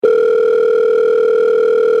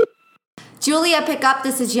Julia, pick up.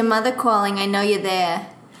 This is your mother calling. I know you're there.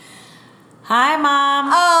 Hi, Mom.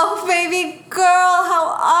 Oh, baby girl,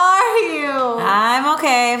 how are you? I'm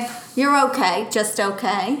okay. You're okay. Just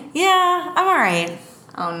okay? Yeah, I'm all right.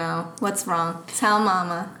 Oh, no. What's wrong? Tell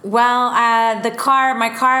Mama. Well, my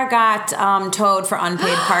car got towed for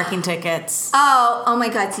unpaid parking tickets. Oh my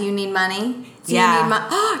God. Do you need money? Do Yeah. you need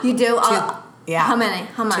money? You do? Yeah. How many?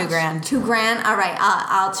 How much? $2,000. $2,000? All right.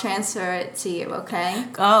 I'll transfer it to you, okay?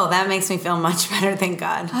 Oh, that makes me feel much better, thank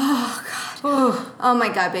God. Oh, God. Oh, my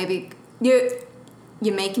God, baby. You're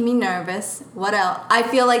making me nervous. What else? I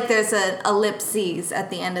feel like there's a ellipses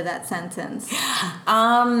at the end of that sentence.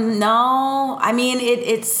 No. I mean,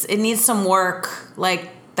 it needs some work.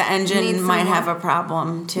 Like, the engine might have a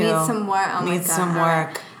problem, too. Needs some work? Oh, my God. Needs some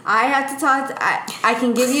work. I have to talk I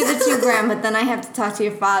can give you the $2,000, but then I have to talk to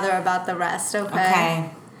your father about the rest, okay? Okay.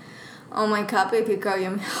 Oh, my God, baby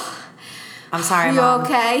girl, I'm sorry, you Mom.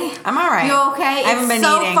 okay? I'm all right. You okay? I haven't been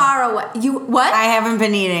so eating. So far away. You what? I haven't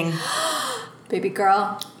been eating. Baby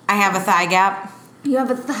girl. I have a thigh gap. You have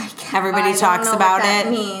a thigh gap. Everybody talks about what that it.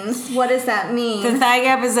 Means. What does that mean? The thigh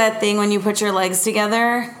gap is that thing when you put your legs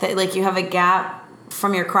together that like you have a gap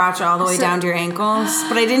from your crotch all the way down to your ankles.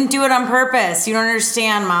 But I didn't do it on purpose. You don't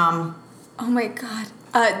understand, Mom. Oh my God.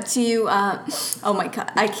 Do you? Oh my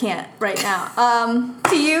God. I can't right now.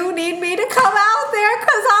 Do you need me to come out there?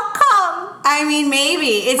 'Cause I'll come. I mean, maybe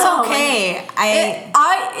it's okay.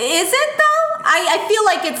 Is it though? I feel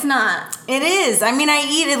like it's not. It is. I mean, I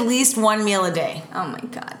eat at least one meal a day. Oh my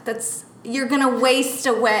God, you're gonna waste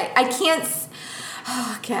away. I can't.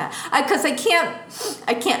 Oh God, because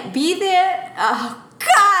I can't be there. Oh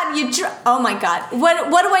God, oh my God,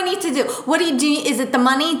 what do I need to do? What do you do? Is it the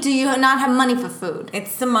money? Do you not have money for food?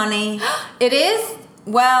 It's the money. It is.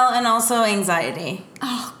 Well, and also anxiety.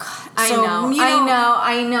 Oh God. So,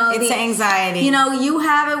 I know. It's anxiety. You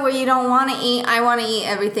have it where you don't want to eat. I want to eat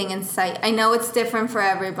everything in sight. I know it's different for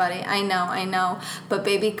everybody. I know. But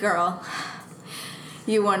baby girl,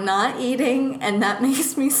 you are not eating, and that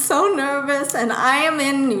makes me so nervous. And I am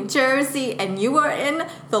in New Jersey, and you are in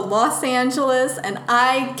the Los Angeles, and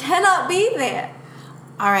I cannot be there.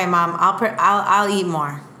 All right, Mom. I'll eat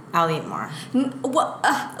more. I'll eat more.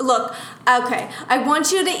 Look, okay. I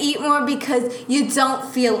want you to eat more because you don't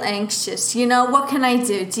feel anxious. What can I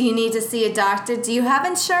do? Do you need to see a doctor? Do you have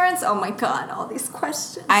insurance? Oh my God, all these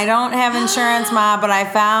questions. I don't have insurance, Ma, but I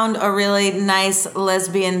found a really nice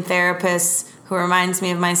lesbian therapist who reminds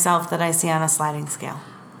me of myself that I see on a sliding scale.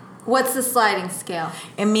 What's the sliding scale?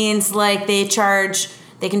 It means like they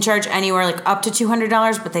can charge anywhere like up to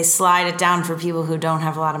 $200, but they slide it down for people who don't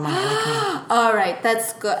have a lot of money like me. All right,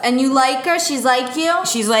 that's good. And you like her? She's like you?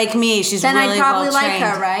 She's like me. She's really well trained. Then I'd probably like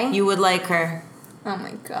her, right? You would like her. Oh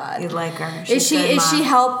my God. You'd like her. Is she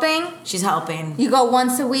helping? She's helping. You go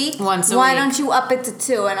once a week? Once a week. Why don't you up it to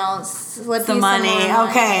 2 and I'll slip you money. some more money.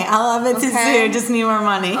 Okay, I'll up it to 2. Just need more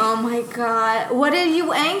money. Oh my God. What are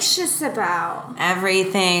you anxious about?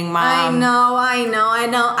 Everything, Mom. I know.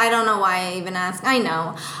 I don't know why I even ask. I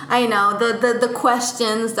know. The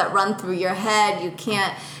questions that run through your head, you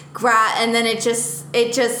can't and then it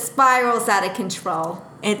just spirals out of control.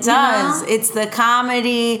 It does. It's the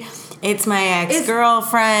comedy. It's my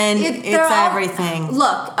ex-girlfriend. It's everything.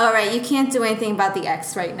 Look, all right, you can't do anything about the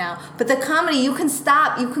ex right now. But the comedy, you can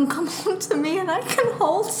stop. You can come home to me and I can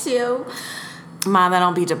hold you. Mom, then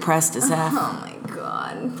I'll be depressed as F. Oh, my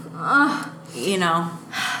God.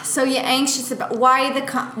 So you're anxious about... Why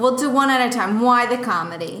we'll do one at a time. Why the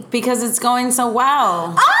comedy? Because it's going so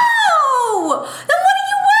well. Oh! Then what are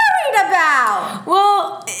you worried about?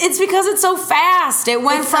 Well, it's because it's so fast. It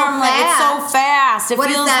went it's so fast. What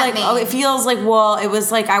does that mean? It feels like, it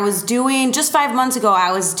was like I was doing, just 5 months ago,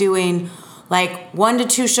 I was doing like 1 to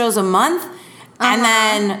 2 shows a month. And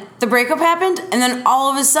then the breakup happened. And then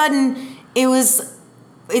all of a sudden,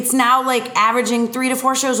 it's now like averaging 3 to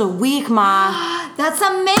 4 shows a week, Ma. That's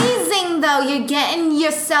amazing, though. You're getting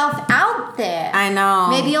yourself out there. I know.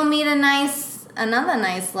 Maybe you'll meet another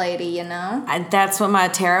nice lady, That's what my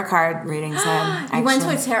tarot card reading said. You went to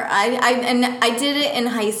a tarot. I did it in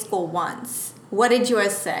high school once. What did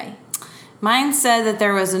yours say? Mine said that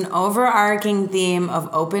there was an overarching theme of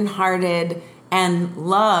open-hearted and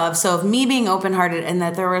love. So of me being open-hearted and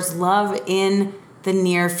that there was love in the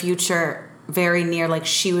near future, very near, like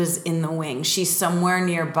she was in the wings. She's somewhere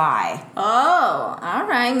nearby. Oh, all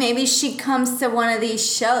right. Maybe she comes to one of these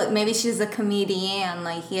shows. Maybe she's a comedian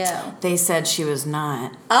like you. They said she was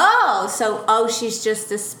not. She's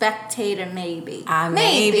just a spectator maybe.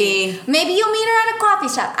 Maybe. Maybe you'll meet her at a coffee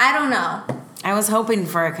shop. I don't know. I was hoping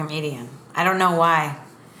for a comedian. I don't know why.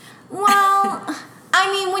 Well,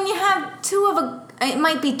 I mean, when you have two of it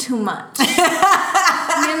might be too much. You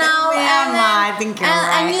know? Yeah, and Ma, I think you're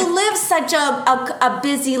right. And you live such a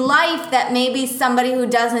busy life that maybe somebody who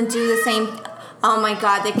doesn't do the same. Oh my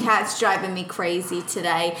God, the cat's driving me crazy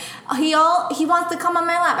today. He wants to come on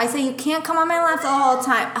my lap. I say, you can't come on my lap the whole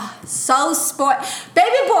time. Oh, so sport.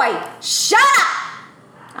 Baby boy, shut up!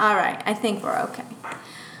 All right, I think we're okay.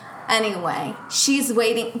 Anyway, she's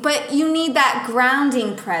waiting. But you need that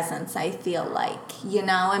grounding presence, I feel like,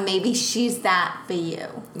 and maybe she's that for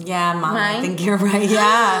you. Yeah, Mom, right? I think you're right.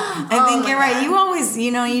 Yeah, I think you're right. You always,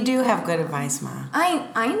 you do have good advice, Mom.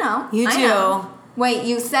 I know. You do. Know. Wait,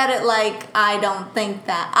 you said it like I don't think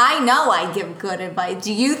that. I know I give good advice.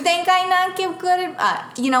 Do you think I not give good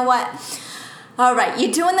advice? You know what? All right,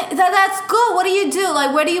 you're doing that's good. What do you do?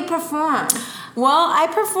 Like, where do you perform? Well, I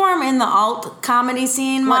perform in the alt comedy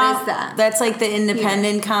scene, Mom. What is that? That's like the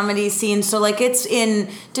independent comedy scene. So, like, it's in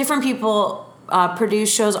different people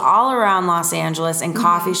produce shows all around Los Angeles, in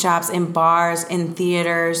coffee shops, in bars, in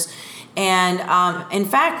theaters. And in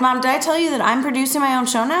fact, Mom, did I tell you that I'm producing my own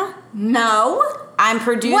show now? No. I'm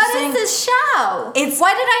producing. What is this show?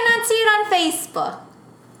 Why did I not see it on Facebook?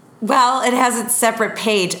 Well, it has its separate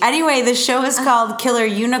page. Anyway, the show is called Killer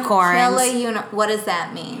Unicorns. What does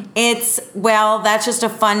that mean? That's just a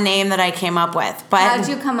fun name that I came up with. But how'd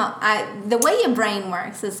you come up? The way your brain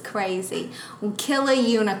works is crazy. Killer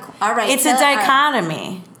Unicorn. All right. It's a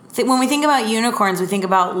dichotomy. When we think about unicorns, we think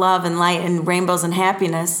about love and light and rainbows and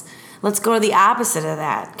happiness. Let's go to the opposite of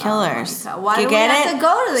that. Killers. Oh, why do we have to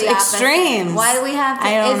go to the opposite? Extremes. Why do we have to?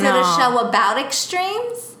 Is it a show about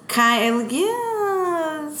extremes?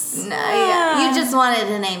 Yes. No, yeah. You just wanted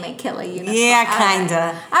to name it Killer Unicorn. Yeah,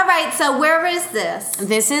 kinda. All right, so where is this?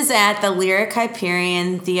 This is at the Lyric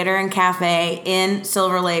Hyperion Theater and Cafe in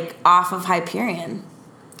Silver Lake off of Hyperion.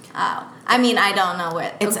 Oh. I mean, I don't know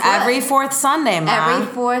it. It's every fourth Sunday, Mom. Every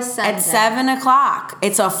fourth Sunday. At 7:00.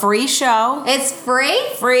 It's a free show. It's free?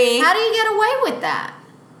 Free. How do you get away with that?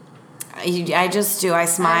 I just do. I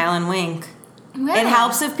smile and wink. Really? It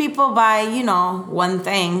helps if people buy, one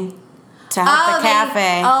thing to help the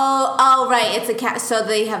cafe. Right. It's a cafe. So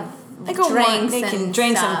they have drinks. They can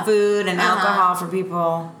drink some food and alcohol for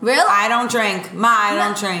people. Really? I don't drink. I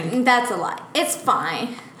don't drink. That's a lie. It's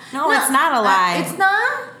fine. No, it's not a lie. It's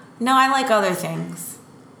not? No, I like other things.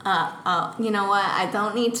 You know what? I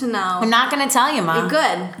don't need to know. I'm not going to tell you, Mom.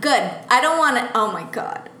 Good. I don't want to. Oh my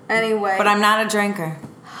God. Anyway. But I'm not a drinker.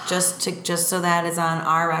 Just so that is on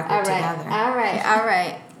our record together. All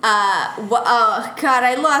right. Oh God,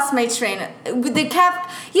 I lost my train. Everywhere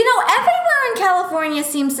in California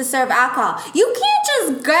seems to serve alcohol. You can't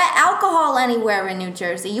just get alcohol anywhere in New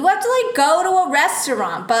Jersey. You have to go to a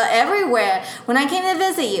restaurant. But everywhere, when I came to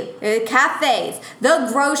visit you, cafes, the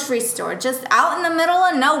grocery store, just out in the middle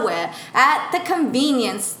of nowhere, at the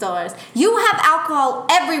convenience stores, you have alcohol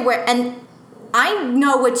everywhere. And I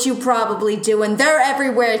know what you probably do, and they're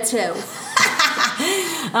everywhere too.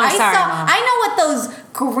 I know what those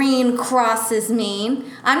green crosses mean.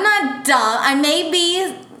 I'm not dumb. I may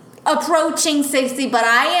be approaching 60, but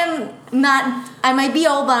I am not. I might be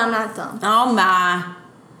old, but I'm not dumb. Oh, Ma.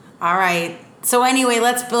 All right. So anyway,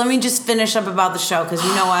 let me just finish up about the show, because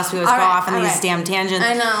you know us, we always go off on these damn tangents.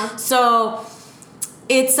 I know. So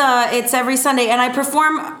it's every Sunday, and I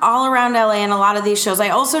perform all around LA in a lot of these shows. I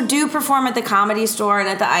also do perform at the Comedy Store and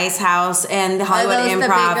at the Ice House and the Hollywood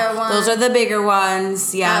Improv. The bigger ones? Those are the bigger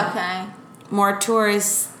ones. Yeah. Okay. More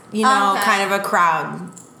tourists, kind of a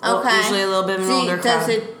crowd. Okay. Usually a little bit of an older crowd. Does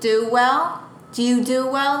it do well? Do you do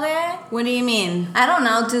well there? What do you mean? I don't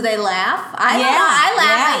know. Do they laugh? I don't know. I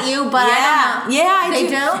laugh at you, but I don't know. Yeah, they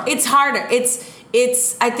do. It's harder.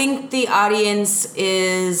 It's. I think the audience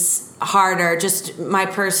is harder. Just my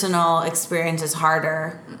personal experience is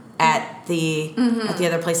harder at the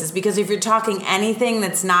other places, because if you're talking anything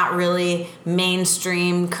that's not really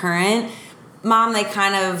mainstream current, Mom, they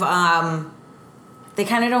kind of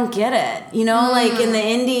don't get it. Like in the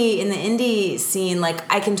indie scene, like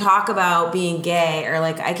I can talk about being gay, or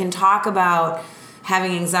like I can talk about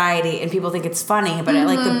having anxiety, and people think it's funny. But at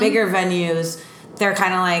like the bigger venues, they're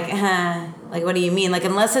kind of like, like, what do you mean? Like,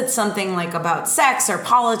 unless it's something like about sex or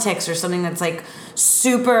politics or something that's like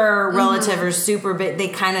super relative or super big, they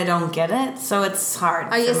kind of don't get it. So it's hard.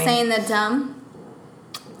 Are you saying they're dumb?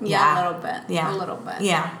 Yeah, a little bit. Yeah, a little bit.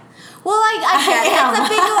 Yeah. Well, I get it. It's a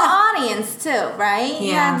bigger audience too, right? Yeah.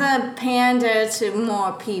 You have to pander to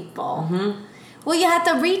more people. Mm-hmm. Well, you have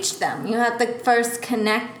to reach them. You have to first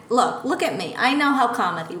connect. Look at me. I know how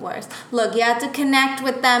comedy works. Look, you have to connect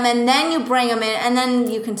with them, and then you bring them in, and then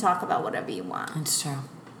you can talk about whatever you want. That's true.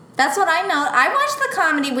 That's what I know. I watched the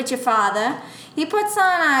Comedy with Your Father. He puts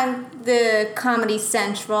on the Comedy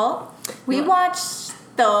Central. We watched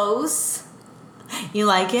those. You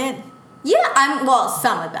like it? Yeah, well,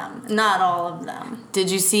 some of them, not all of them.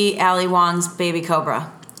 Did you see Ali Wong's Baby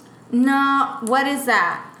Cobra? No, what is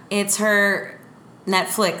that? It's her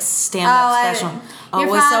Netflix stand-up special. Oh, it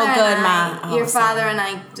was so good, Ma. Oh, your father and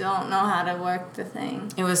I don't know how to work the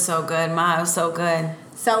thing. It was so good, Ma. It was so good.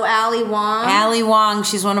 So Ali Wong? Ali Wong,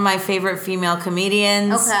 she's one of my favorite female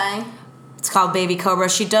comedians. Okay. It's called Baby Cobra.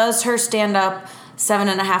 She does her stand-up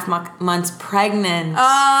 7.5 months pregnant.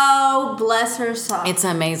 Oh, bless her soul. It's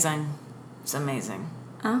amazing. It's amazing.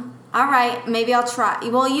 Oh, all right. Maybe I'll try.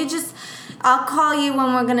 Well, I'll call you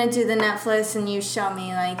when we're going to do the Netflix and you show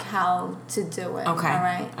me, like, how to do it. Okay. All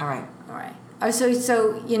right? All right. All right. Oh, so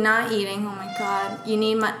you're not eating. Oh, my God. You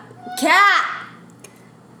need my... Cat!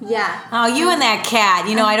 Yeah. Oh, you and that cat.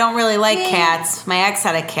 You know, I don't really like cats. My ex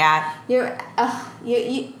had a cat. You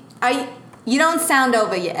don't sound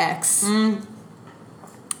over your ex.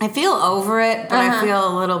 I feel over it, but I feel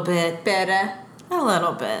a little bit... Better. A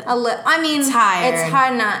little bit. I mean, tired. It's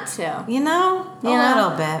hard not to. You know? A little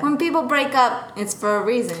bit. When people break up, it's for a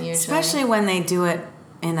reason usually. Especially when they do it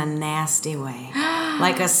in a nasty way.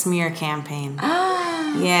 Like a smear campaign.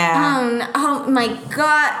 Yeah. Oh my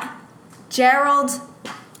God. Gerald.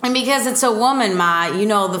 And because it's a woman, Ma, you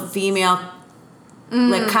know the female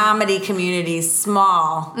like comedy community is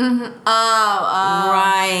small. Mm-hmm. Oh.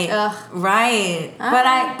 Right. Ugh. Right.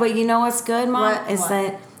 But you know what's good, Ma? What?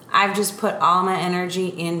 That I've just put all my energy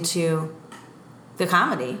into the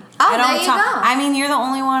comedy. Oh, there you go. I mean, you're the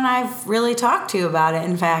only one I've really talked to about it,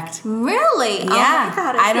 in fact. Really? Yeah. Oh my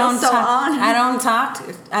God, I feel so honored. I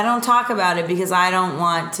don't talk about it because I don't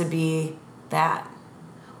want to be that.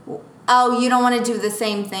 Oh, you don't want to do the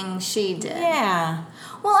same thing she did. Yeah.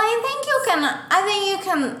 Well, I think you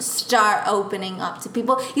can start opening up to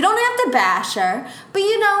people. You don't have to bash her, but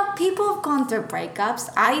you know, people have gone through breakups.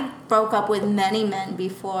 I broke up with many men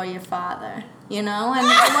before your father, you know, and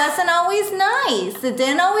it wasn't always nice. It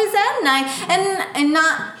didn't always end nice, and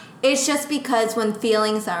not. It's just because when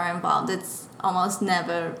feelings are involved, it's almost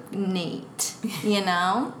never neat, you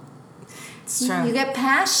know. It's true. You get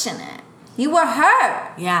passionate. You were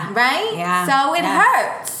hurt. Yeah. Right? Yeah. So it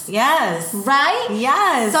hurts. Yes. Right?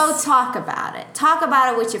 Yes. So talk about it. Talk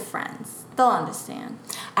about it with your friends. They'll understand.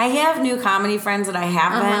 I have new comedy friends that I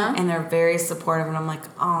haven't, and they're very supportive, and I'm like,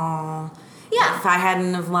 oh. Yeah. If I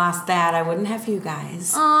hadn't have lost that, I wouldn't have you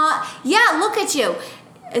guys. Yeah, look at you.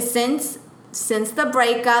 Since the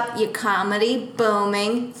breakup, your comedy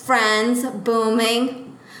booming, friends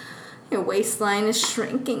booming. Your waistline is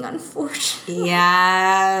shrinking, unfortunately.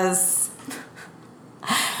 Yes.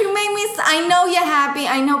 You made me... I know you're happy.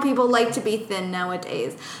 I know people like to be thin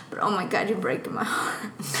nowadays. But oh my God, you're breaking my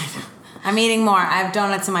heart. I'm eating more. I have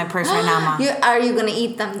donuts in my purse right now, Mom. Are you going to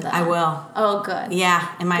eat them, though? I will. Oh, good.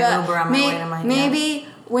 Yeah, in my Uber on my way to my... Maybe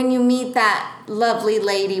when you meet that lovely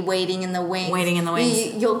lady waiting in the wings...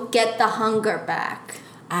 You'll get the hunger back.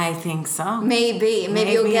 I think so. Maybe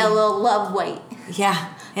you'll get a little love weight.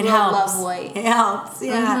 Yeah. It helps. Love weight. It helps.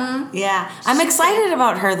 Yeah. Yeah. I'm excited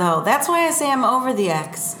about her though. That's why I say I'm over the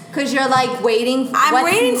ex. Because you're like waiting. I'm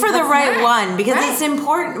waiting for the right one because right. it's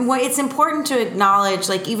important. It's important to acknowledge,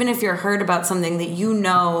 like, even if you're hurt about something, that you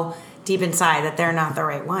know deep inside that they're not the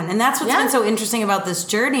right one. And that's what's been so interesting about this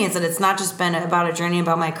journey, is that it's not just been about a journey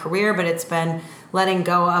about my career, but it's been letting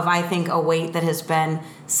go of, I think, a weight that has been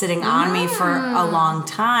sitting on me for a long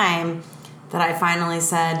time, that I finally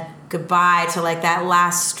said goodbye to, like, that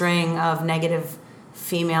last string of negative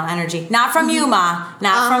female energy. Not from you, Ma.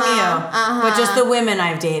 Not from you. But just the women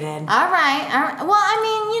I've dated. All right. Well, I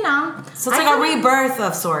mean, you know. So it's like a rebirth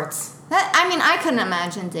of sorts. I couldn't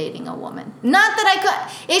imagine dating a woman. Not that I could.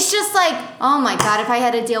 It's just like, oh my God, if I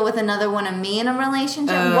had to deal with another one of me in a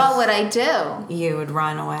relationship, what would I do? You would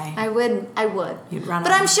run away. I would. You'd run away.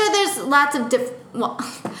 But I'm sure there's lots of different... Well,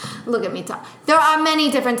 look at me talk. There are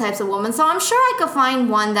many different types of women, so I'm sure I could find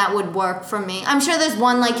one that would work for me. I'm sure there's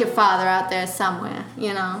one like your father out there somewhere,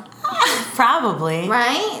 you know. Probably.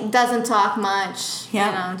 Right? Doesn't talk much. Yep.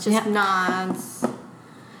 You know, just nods.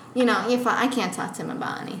 You know, I can't talk to him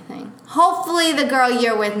about anything. Hopefully the girl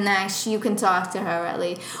you're with next, you can talk to her at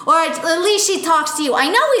least. Or at least she talks to you. I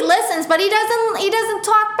know he listens, but he doesn't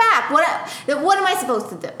talk back. What am I supposed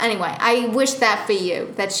to do? Anyway, I wish that for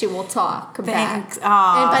you, that she will talk back.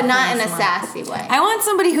 But not in a sassy way. I want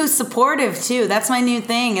somebody who's supportive too. That's my new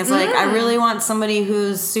thing. It's like, I really want somebody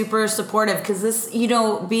who's super supportive, because this, you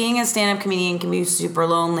know, being a stand-up comedian can be super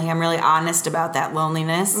lonely. I'm really honest about that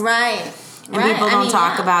loneliness. Right. And Right, people I don't mean,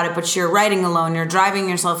 talk yeah. about it, but you're writing alone, you're driving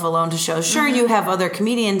yourself alone to shows. Sure, you have other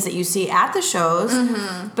comedians that you see at the shows,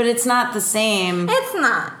 but it's not the same. It's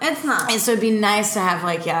not. And so it'd be nice to have,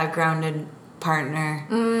 like, a grounded partner.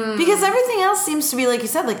 Because everything else seems to be, like you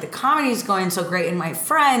said, like, the comedy's going so great, and my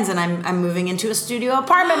friends, and I'm moving into a studio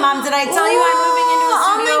apartment. Mom, did I tell you I'm moving into a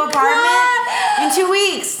studio apartment in 2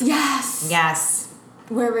 weeks? Yes.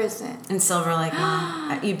 Where is it? In Silver Lake,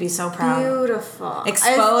 Mom. You'd be so proud. Beautiful.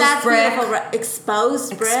 Exposed That's brick. Beautiful.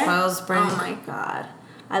 Exposed brick. Exposed brick. Oh my God,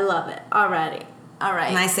 I love it already. All right.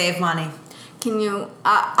 And I save money. Can you?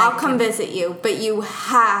 I'll come visit you, but you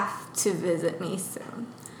have to visit me soon.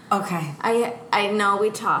 Okay. I know we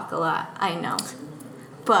talk a lot. I know,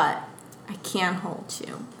 but I can't hold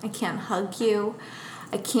you. I can't hug you.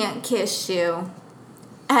 I can't kiss you,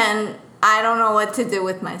 and I don't know what to do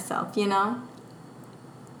with myself. You know.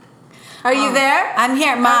 Are you there? I'm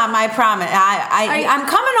here, Mom. I promise. I'm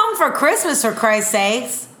coming home for Christmas, for Christ's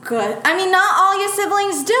sakes. Good. I mean, not all your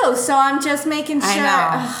siblings do, so I'm just making sure. I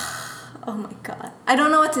know. Oh my God. I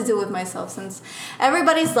don't know what to do with myself since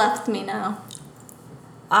everybody's left me now.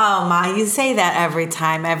 Oh, Ma, you say that every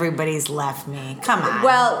time everybody's left me. Come on.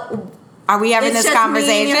 Well, are we having it's this just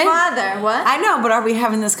conversation? me and your father. What? I know, but are we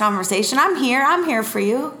having this conversation? I'm here for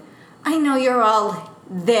you. I know you're all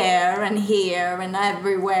there and here and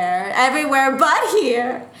everywhere but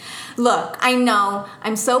here. Look, I know.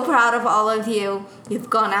 I'm so proud of all of you. You've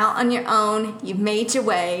gone out on your own. You've made your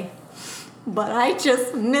way. But I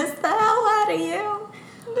just miss the hell out of you.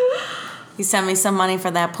 You send me some money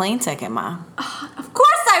for that plane ticket, Ma. Of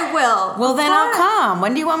course I will. Well, Of then course. I'll come.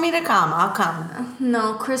 When do you want me to come? I'll come.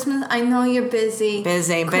 No, Christmas, I know you're busy.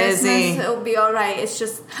 Busy. Christmas, it'll be all right. It's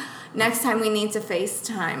just next time we need to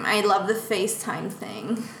FaceTime. I love the FaceTime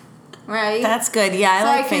thing. Right? That's good. Yeah, I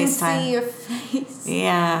like so I can FaceTime. see your face.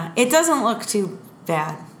 Yeah. It doesn't look too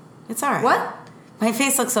bad. It's all right. What? My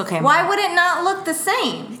face looks okay, Ma. Why would it not look the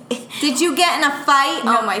same? Did you get in a fight?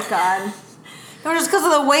 No. Oh my God. No, just because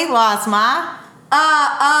of the weight loss, Ma.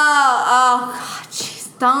 Oh, God,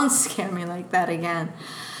 jeez. Don't scare me like that again.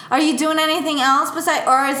 Are you doing anything else besides,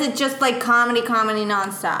 or is it just like comedy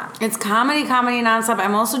nonstop? It's comedy nonstop.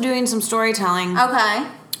 I'm also doing some storytelling. Okay.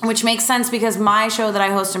 Which makes sense because my show that I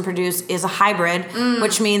host and produce is a hybrid,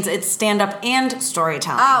 which means it's stand-up and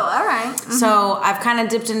storytelling. Oh, all right. Mm-hmm. So I've kind of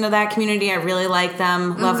dipped into that community. I really like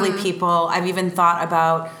them. Lovely people. I've even thought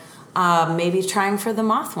about maybe trying for The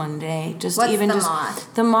Moth one day. What's The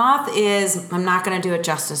Moth? The Moth is, I'm not going to do it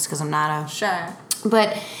justice because I'm not a... Sure.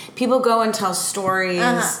 But people go and tell stories.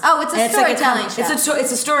 Oh, it's a And storytelling show.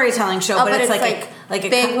 It's a storytelling show, Oh, but it's like a a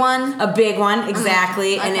big one? A big one,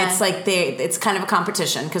 exactly. And okay. it's like it's kind of a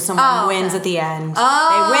competition because someone wins at the end.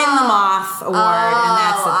 Oh. They win the Moth award, and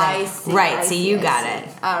that's the thing. I see, right, I so see, you I got see. it.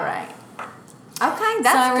 All right. Okay, So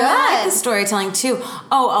that's I really like the good. storytelling too.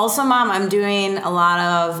 Oh, also, Mom, I'm doing a lot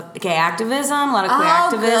of gay activism, a lot of queer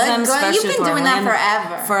activism. Good. Especially You've been with doing that Orlando,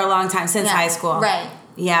 forever. for a long time, since Yeah. high school. Right.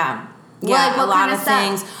 Yeah. Like, Yeah, what a lot kind of of stuff?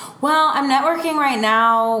 things. Well, I'm networking right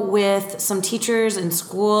now with some teachers in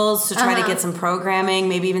schools to try to get some programming,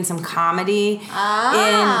 maybe even some comedy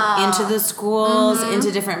into the schools,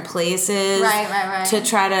 into different places. Right. To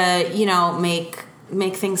try to,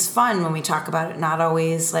 make things fun when we talk about it, not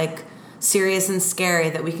always like serious and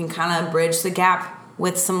scary, that we can kind of bridge the gap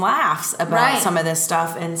with some laughs about some of this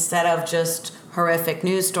stuff instead of just horrific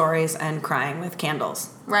news stories and crying with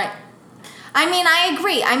candles. Right. I mean, I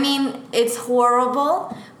agree. I mean, it's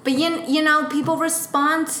horrible, but you know, people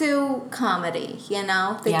respond to comedy,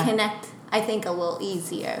 They connect, I think, a little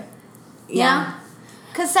easier. Yeah.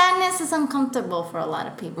 Because sadness is uncomfortable for a lot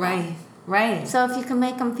of people. Right. So if you can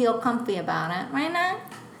make them feel comfy about it, why not?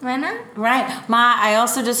 Right. Ma, I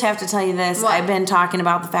also just have to tell you this. What? I've been talking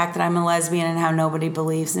about the fact that I'm a lesbian and how nobody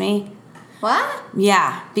believes me. What?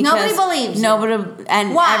 Yeah. Because Nobody believes you? Nobody.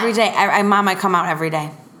 And Why? every day. Mom, I come out every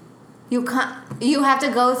day. You have to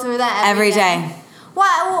go through that Every day.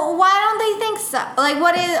 Why don't they think so? Like,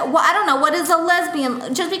 I don't know, what is a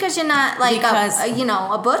lesbian? Just because you're not, like,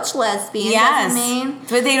 a butch lesbian doesn't mean...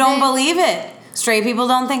 But they don't believe it. Straight people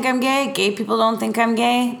don't think I'm gay. Gay people don't think I'm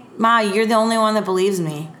gay. Ma, you're the only one that believes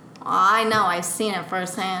me. Oh, I know, I've seen it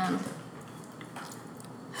firsthand.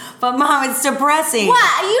 But Mom, it's depressing.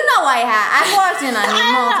 What? You know I have. I've walked in on you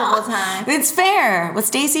multiple times. It's fair. With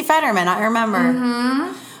Stacey Fetterman, I remember.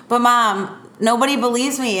 Mm-hmm. But Mom, nobody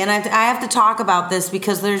believes me, and I have to talk about this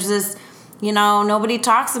because there's this, nobody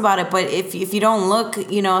talks about it. But if you don't look,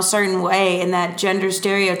 a certain way in that gender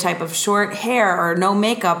stereotype of short hair or no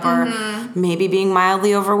makeup or maybe being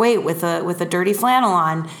mildly overweight with a dirty flannel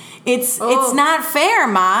on, it's not fair,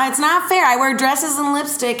 Ma. It's not fair. I wear dresses and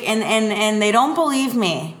lipstick, and they don't believe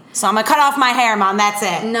me. So I'm gonna cut off my hair, Mom. That's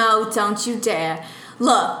it. No, don't you dare.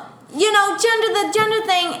 Look, the gender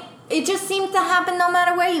thing, it just seems to happen no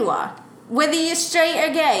matter where you are. Whether you're straight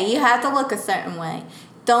or gay, you have to look a certain way.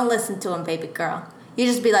 Don't listen to him, baby girl. You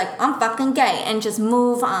just be like, I'm fucking gay, and just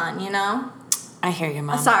move on, I hear you,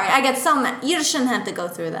 Mom. Sorry, I get so mad. You just shouldn't have to go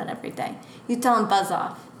through that every day. You tell him buzz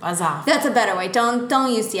off. Buzz off. That's a better way.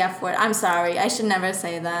 Don't use the F word. I'm sorry. I should never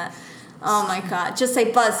say that. Oh my God. Just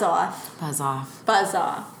say buzz off. Buzz off. Buzz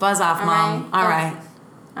off. Buzz off, Mom. All right.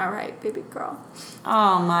 All right, baby girl.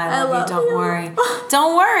 Oh, my love you. Don't worry.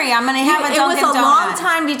 Don't worry. I'm going to have a Dunkin' Donut. It was a long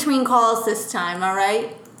time between calls this time, all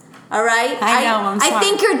right? All right? I know, I'm sorry. I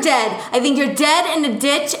think you're dead. I think you're dead in a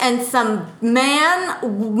ditch and some man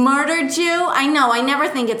murdered you. I know. I never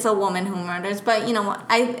think it's a woman who murders, but you know what?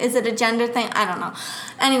 Is it a gender thing? I don't know.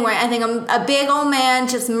 Anyway, I think a big old man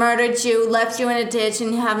just murdered you, left you in a ditch,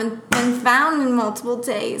 and you haven't been found in multiple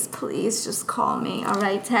days. Please just call me, all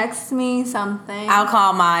right? Text me something. I'll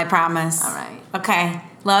call Ma, I promise. All right. Okay.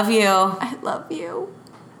 Love you. I love you.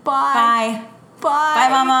 Bye. Bye. Bye. Bye,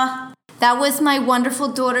 Mama. That was my wonderful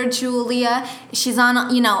daughter, Julia. She's on,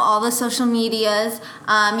 all the social medias.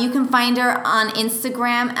 You can find her on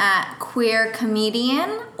Instagram at Queer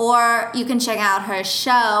Comedian, or you can check out her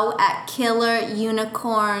show at Killer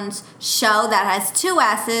Unicorns Show. That has 2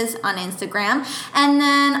 S's on Instagram. And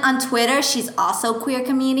then on Twitter, she's also Queer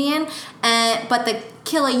Comedian. But the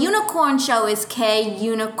Killer Unicorn Show is K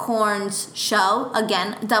Unicorns Show,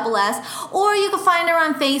 again, double S. Or you can find her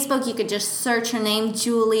on Facebook. You could just search her name,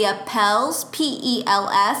 Julia Pels,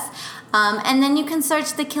 P-E-L-S. And then you can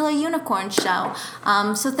search the Killer Unicorn Show.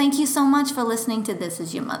 So thank you so much for listening to This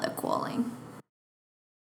Is Your Mother Calling.